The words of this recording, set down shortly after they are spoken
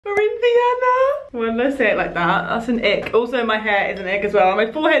Vienna. Well, let's say it like that. That's an ick. Also, my hair is an ick as well.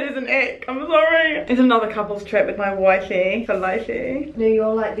 My forehead is an ick. I'm sorry. It's another couple's trip with my wifey for lifey. No,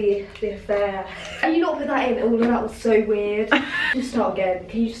 you're like the affair. Can you not put that in? All of that was so weird. Just start again.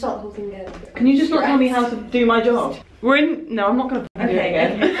 Can you just start the whole thing again? Can you just not tell me how to do my job? We're in. No, I'm not gonna do it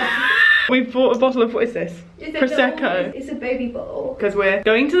again. We bought a bottle of, what is this? Prosecco. It's a baby bottle. Because we're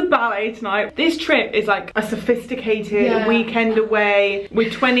going to the ballet tonight. This trip is like a sophisticated weekend away.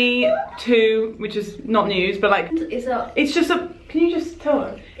 We're 22, which is not news, but like, it's just a, can you just tell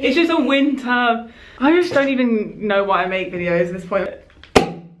them? It's just a winter. I just don't even know why I make videos at this point.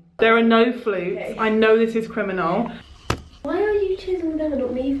 There are no flutes. Okay. I know this is criminal. Why are you choosing them and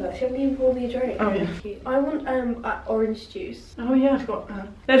not me first? You haven't even poured me a drink. Oh yeah. I want orange juice. Oh yeah, I've got that.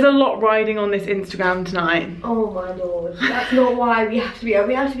 There's a lot riding on this Instagram tonight. Oh my lord. That's not why we have to be early.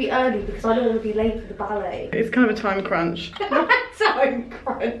 We have to be early because I don't want to be late for the ballet. It's kind of a time crunch. Time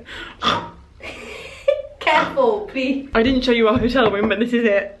crunch. Careful, please. I didn't show you our hotel room, but this is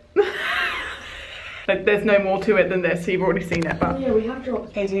it. Like, there's no more to it than this, so you've already seen it. But yeah, we have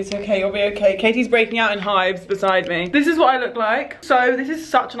dropped. Katie, it's okay, you'll be okay. Katie's breaking out in hives beside me. This is what I look like. So this is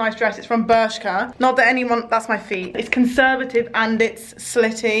such a nice dress. It's from Bershka. Not that anyone, that's my feet. It's conservative and it's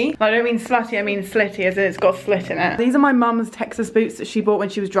slitty. I don't mean slutty, I mean slitty, as in it's got a slit in it. These are my mum's Texas boots that she bought when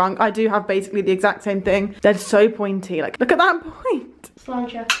she was drunk. I do have basically the exact same thing. They're so pointy. Like, look at that point.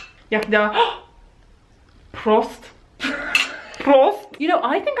 Sláinte. Yeah. Prost. Prost. You know,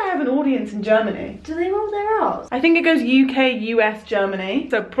 I think I have an audience in Germany. Do they roll their R's? I think it goes UK, US, Germany.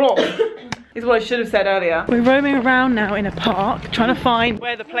 So Prost is what I should have said earlier. We're roaming around now in a park, trying to find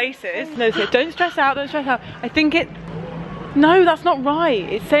where the place is. No, so don't stress out, don't stress out. I think it... No, that's not right.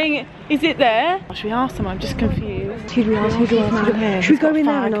 It's saying it... Is it there? Should we ask them? I'm just confused. Who do we ask? Who do we ask? Should we go in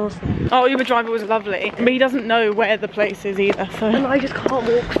there and ask them? Oh, Uber driver was lovely. But he doesn't know where the place is either, so... And I just can't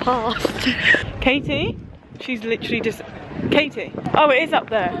walk fast. Katie? She's literally just... Katie. Oh, it is up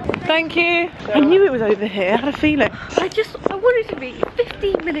there. Thank you. I knew it was over here. I had a feeling. I wanted to be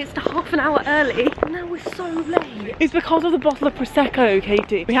 15 minutes to half an hour early. And now we're so late. It's because of the bottle of Prosecco,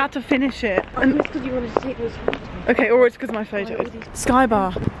 Katie. We had to finish it. And it's because you wanted to take those photos. Okay, or it's because of my photos. Sky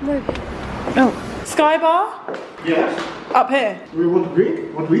bar. No. Oh. Sky bar? Yes. Up here. We want to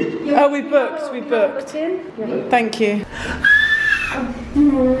drink? Want to eat? Yeah, oh, we booked. We booked. Yeah. Thank you.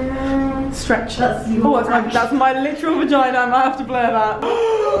 Stretch. That's my literal vagina. I might have to blur that.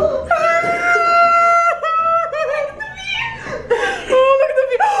 Oh, look at the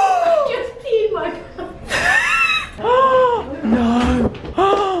view. I just peed my pants. No.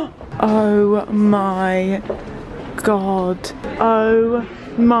 Oh my god. Oh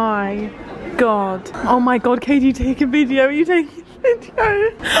my god. Oh my god, Katie, take a video. Are you taking a video?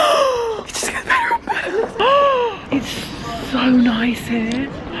 It just gets better and better. It's so nice here.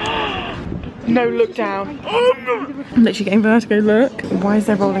 No, look down. I'm literally getting vertigo, look. Why is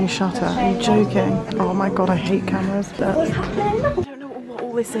there rolling shutter? Are you joking? Oh my god, I hate cameras. What's happening? I don't know what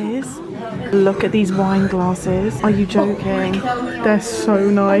all this is. Look at these wine glasses. Are you joking? They're so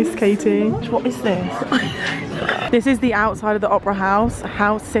nice, Katie. What is this? This is the outside of the Opera House.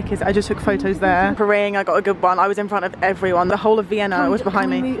 How sick is it? I just took photos there. Parade, I got a good one. I was in front of everyone. The whole of Vienna was behind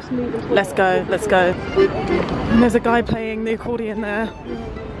me. Let's go, let's go. And there's a guy playing the accordion there.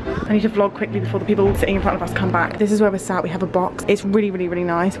 I need to vlog quickly before the people sitting in front of us come back. This is where we're sat. We have a box. It's really, really, really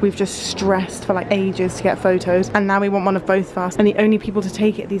nice. We've just stressed for like ages to get photos, and now we want one of both of us. And the only people to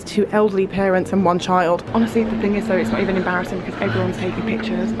take it, these two elderly parents and one child. Honestly, the thing is though, it's not even embarrassing because everyone's taking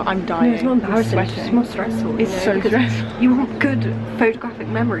pictures, but I'm dying. No, it's not embarrassing. I'm sweating. It's more stressful. It's so stressful. You want good photographic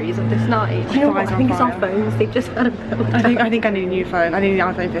memories of this night. You know what? I think it's our phones. They've just had a meltdown. I think I need a new phone. I need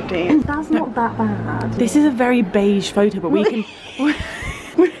an iPhone 15. That's not that bad. This is a very beige photo, but we can...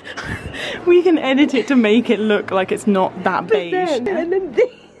 We can edit it to make it look like it's not that beige.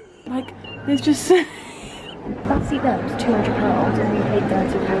 Like, there's just... That seat there was £200 and we paid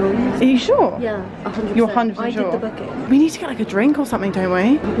 £30. Are you sure? Yeah, 100%. You're 100% sure? I did the booking. We need to get like a drink or something, don't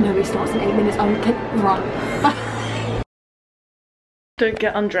we? No, it starts in 8 minutes. Run. Don't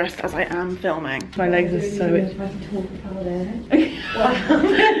get undressed as I am filming. My legs are so itchy.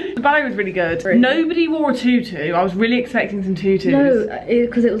 The ballet was really good. Nobody wore a tutu. I was really expecting some tutus. No,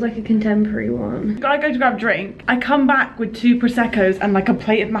 because it was like a contemporary one. I go to grab a drink. I come back with 2 Prosecco's and like a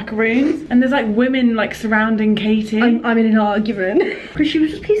plate of macaroons. And there's like women like surrounding Katie. I'm in an argument. Because she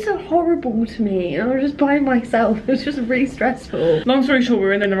was just being so horrible to me. And I was just by myself. It was just really stressful. Long story short, we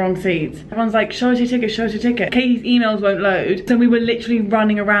were in the wrong seats. Everyone's like, show us your ticket, show us your ticket. Katie's emails won't load. So we were literally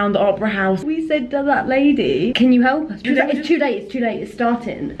running around the Opera House. We said to that lady, can you help us? It's too late, it's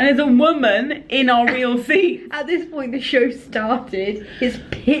starting. And There's a woman in our real seat. At this point, the show started. It's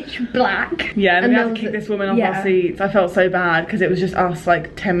pitch black. Yeah, and we had to kick this woman off our seats. I felt so bad because it was just us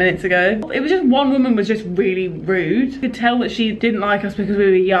like 10 minutes ago. It was just one woman was just really rude. You could tell that she didn't like us because we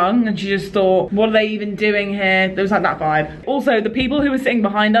were young and she just thought, what are they even doing here? There was like that vibe. Also, the people who were sitting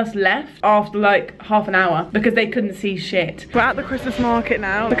behind us left after like half an hour because they couldn't see shit. We're at the Christmas market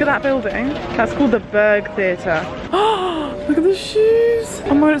now. Look at that building. That's called the Berg Theatre. Oh, look at the shoes.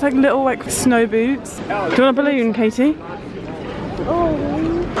 Oh my god, it's like little like snow boots. Do you want a balloon, Katie?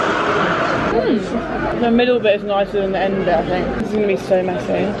 The middle bit is nicer than the end bit, I think. This is gonna be so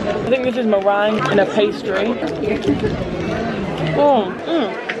messy. I think this is meringue in a pastry. Oh,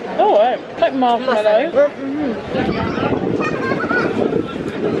 right. Like marshmallow.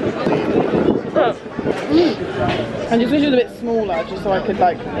 I just wish it was a bit smaller, just so I could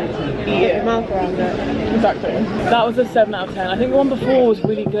like eat it. Mouth around it. Exactly. That was a 7 out of 10. I think the one before was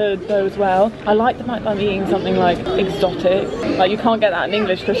really good though as well. I like the fact that I'm eating something like exotic. Like you can't get that in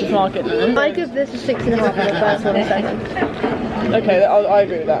English Christmas market now. I give this a 6.5 for the first one, second. Okay, I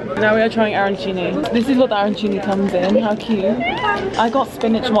agree with that. Now we are trying arancini. This is what the arancini comes in. How cute. I got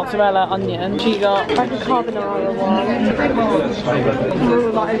spinach, mozzarella, onion. She got like a carbonara one. Oh,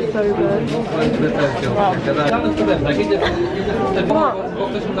 that is so good.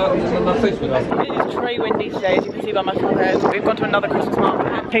 It is very windy today, as you can see by my forehead. We've gone to another Christmas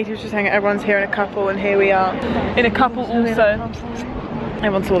market. Katie was just saying everyone's here in a couple, and here we are in a couple also.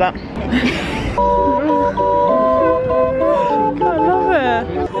 Everyone saw that. I love it.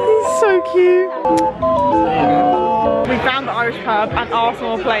 He's so cute. We found the Irish pub and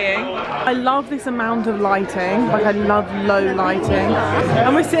Arsenal are playing. I love this amount of lighting. Like I love low lighting.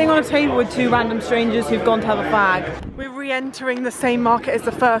 And we're sitting on a table with 2 random strangers who've gone to have a fag. We're re-entering the same market as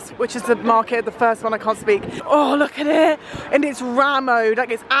the first, which is the market of the first one. I can't speak. Oh, look at it. And it's rammed.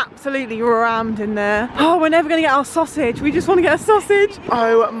 Like it's absolutely rammed in there. Oh, we're never gonna get our sausage. We just want to get a sausage.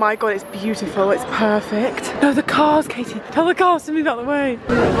 Oh my god, it's beautiful. It's perfect. No, the cars, Katie. Tell the cars to move out the way.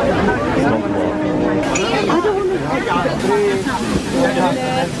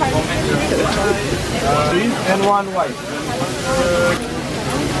 And 1 white.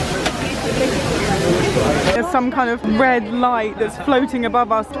 There's some kind of red light that's floating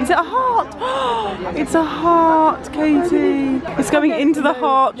above us. Is it a heart? It's a heart, Katie. It's going into the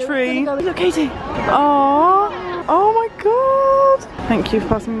heart tree. Look, Katie. Aww. Oh my god. Thank you for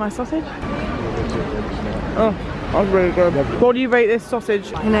passing me my sausage. Oh. That was really good. What do you rate this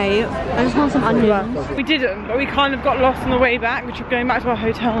sausage? An 8. I just want some onions. We didn't, but we kind of got lost on the way back, which we're going back to our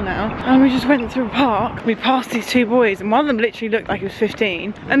hotel now. And we just went through a park. We passed these 2 boys, and one of them literally looked like he was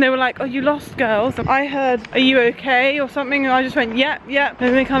 15. And they were like, oh, you lost, girls. And I heard, are you okay? Or something. And I just went, yep, yep.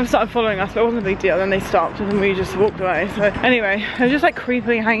 And they kind of started following us, but it wasn't a big deal. Then they stopped, and then we just walked away. So anyway, they were just like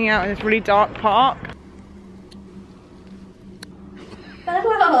creepily hanging out in this really dark park.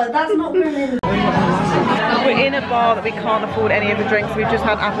 That's not Berlin. We're in a bar that we can't afford any of the drinks. We've just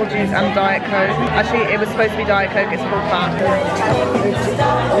had apple juice and Diet Coke. Actually, it was supposed to be Diet Coke, it's full fat.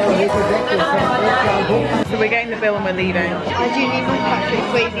 So we're getting the bill and we're leaving. I do need my Patrick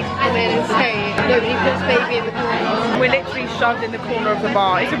Swayze to come in and say, nobody puts baby in the corner. We're literally shoved in the corner of the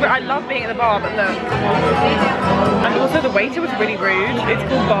bar. I love being at the bar, but look. And also the waiter was really rude. It's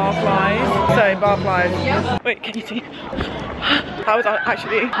called Barflies. So, Barflies. Wait, can you see? That was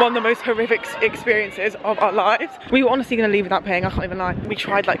actually one of the most horrific experiences of our lives. We were honestly going to leave without paying, I can't even lie. We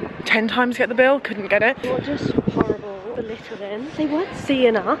tried like 10 times to get the bill, couldn't get it. What just horrible, belittling. They weren't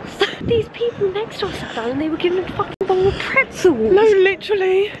seeing us. These people next to us sat down and they were giving them a fucking bowl of pretzels. No,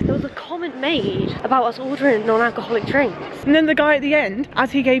 literally. There was a comment made about us ordering non-alcoholic drinks. And then the guy at the end,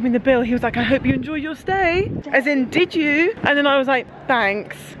 as he gave me the bill, he was like, I hope you enjoy your stay. As in, did you? And then I was like,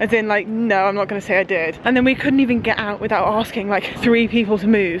 thanks. As in like, no, I'm not going to say I did. And then we couldn't even get out without asking like 3 people to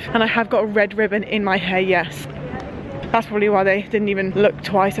move. And I have got a red ribbon in my hair, yes. That's probably why they didn't even look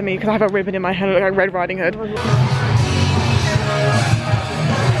twice at me, because I have a ribbon in my hair, look like Red Riding Hood.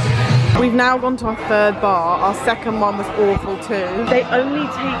 We've now gone to our 3rd bar. Our 2nd one was awful too. They only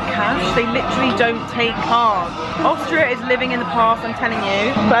take cash, they literally don't take cards. Austria is living in the past, I'm telling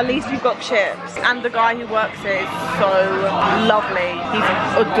you. But at least we've got chips. And the guy who works here is so lovely. He's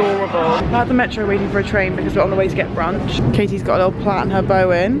adorable. We're at the metro waiting for a train because we're on the way to get brunch. Katie's got a little plait and her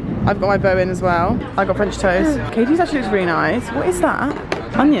bow in. I've got my bow in as well. I got French toast. Katie's actually looks really nice. What is that?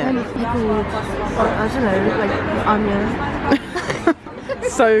 Onion? I don't know, like onion.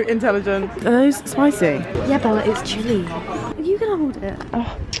 So intelligent. Are those spicy? Yeah, Bella, it's chilly. Are you gonna hold it?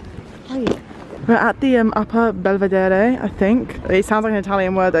 Oh. Wait. We're at the upper Belvedere, I think. It sounds like an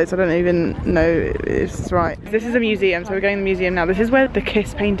Italian word though, so I don't even know if it's right. This is a museum, so we're going to the museum now. This is where the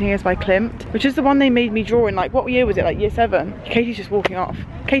Kiss painting is by Klimt, which is the one they made me draw in, like, what year was it? Like year 7? Katie's just walking off.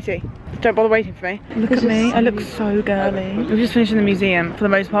 Katie, don't bother waiting for me. Look at me, I look so girly. We just finished in the museum. For the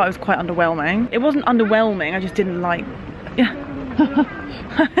most part, it was quite underwhelming. It wasn't underwhelming, I just didn't like, yeah. What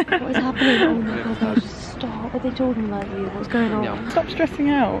is happening? Oh my god, stop. Are they talking about you? What's going on? Stop stressing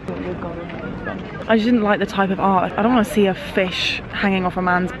out. I just didn't like the type of art. I don't want to see a fish hanging off a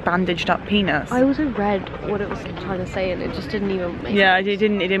man's bandaged up penis. I also read what it was trying to say and it just didn't even make sense. It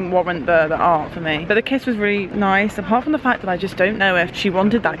didn't warrant the art for me. But the kiss was really nice, apart from the fact that I just don't know if she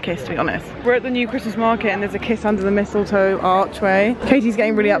wanted that kiss, to be honest. We're at the new Christmas market and there's a kiss under the mistletoe archway. Katie's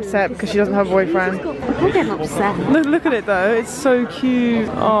getting really upset because she doesn't have a boyfriend. I'm getting upset. Look at it though, it's so cute.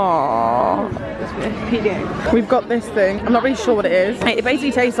 Aww. We've got this thing. I'm not really sure what it is. It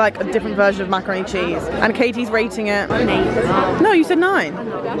basically tastes like a different version of macaroni cheese. And Katie's rating it. 8. No, you said 9.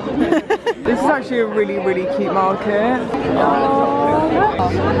 This is actually a really, really cute market.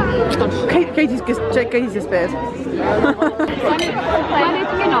 Katie's disappeared.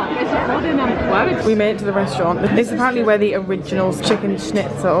 We made it to the restaurant. This is apparently where the original chicken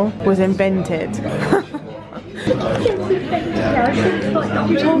schnitzel was invented.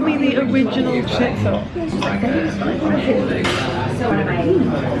 You told me the original schnitzel.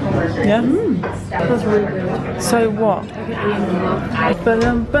 Yeah? That's really good. So what?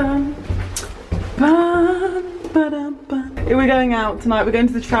 We're going out tonight. We're going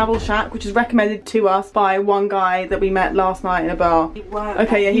to the Travel Shack, which is recommended to us by one guy that we met last night in a bar.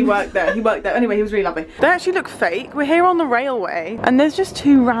 Okay, yeah, he worked there. Anyway, he was really lovely. They actually look fake. We're here on the railway and there's just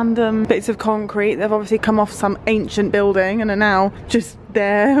 2 random bits of concrete. They've obviously come off some ancient building and are now just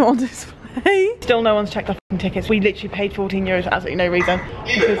there on display. Still no one's checked our f***ing tickets. We literally paid 14 euros for absolutely no reason.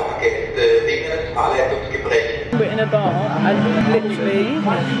 We're in a bar and literally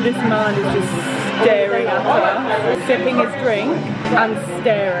this man is just staring at us, sipping his drink and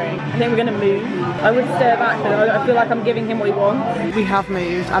staring. I think we're gonna move. I would stare back though. I feel like I'm giving him what he wants. We have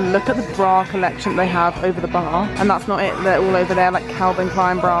moved and look at the bra collection they have over the bar. And that's not it, they're all over there, like Calvin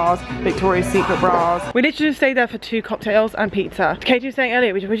Klein bras, Victoria's Secret bras. We literally just stayed there for 2 cocktails and pizza. Katie was saying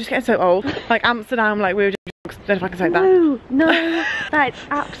earlier, we're just getting so old. Like Amsterdam, like we were just, I don't know if I can say that. No, that's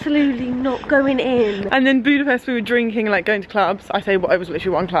absolutely not going in. And then Budapest, we were drinking, like going to clubs. I say what, it was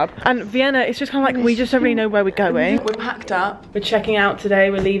literally one club. And Vienna, it's just kind of like we just don't really know where we're going. We're packed up. We're checking out today.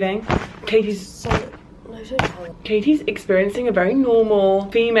 We're leaving. Katie's experiencing a very normal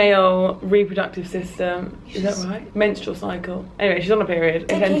female reproductive system. Is that right? Menstrual cycle. Anyway, she's on a period.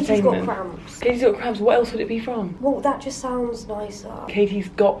 It's Katie's got entertainment. cramps. Katie's got cramps. What else would it be from? Well, that just sounds nicer. Katie's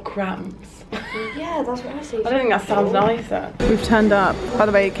got cramps. Yeah, that's what I say. I don't think that sounds nicer. We've turned up. By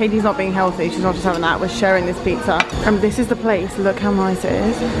the way, Katie's not being healthy. She's not just having that. We're sharing this pizza. And this is the place. Look how nice it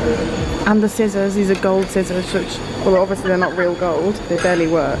is. And the scissors. These are gold scissors, which, well, obviously they're not real gold. They barely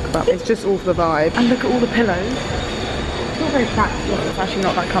work, but it's just all for the vibe. And look at all the pillows. It's not very practical. It's actually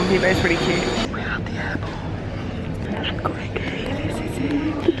not that comfy, but it's really cute. We're at the airport. And Greg, this is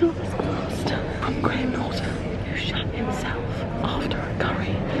it. The door's closed. From Graham Norton, who shot himself after a curry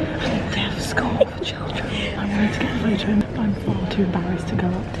at a deaf school for children. I wanted to get a photo, but I'm far too embarrassed to go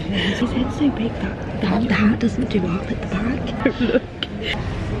up to him. His head's so big that the hat doesn't do up at the back. Look.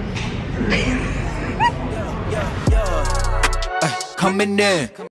 Coming in.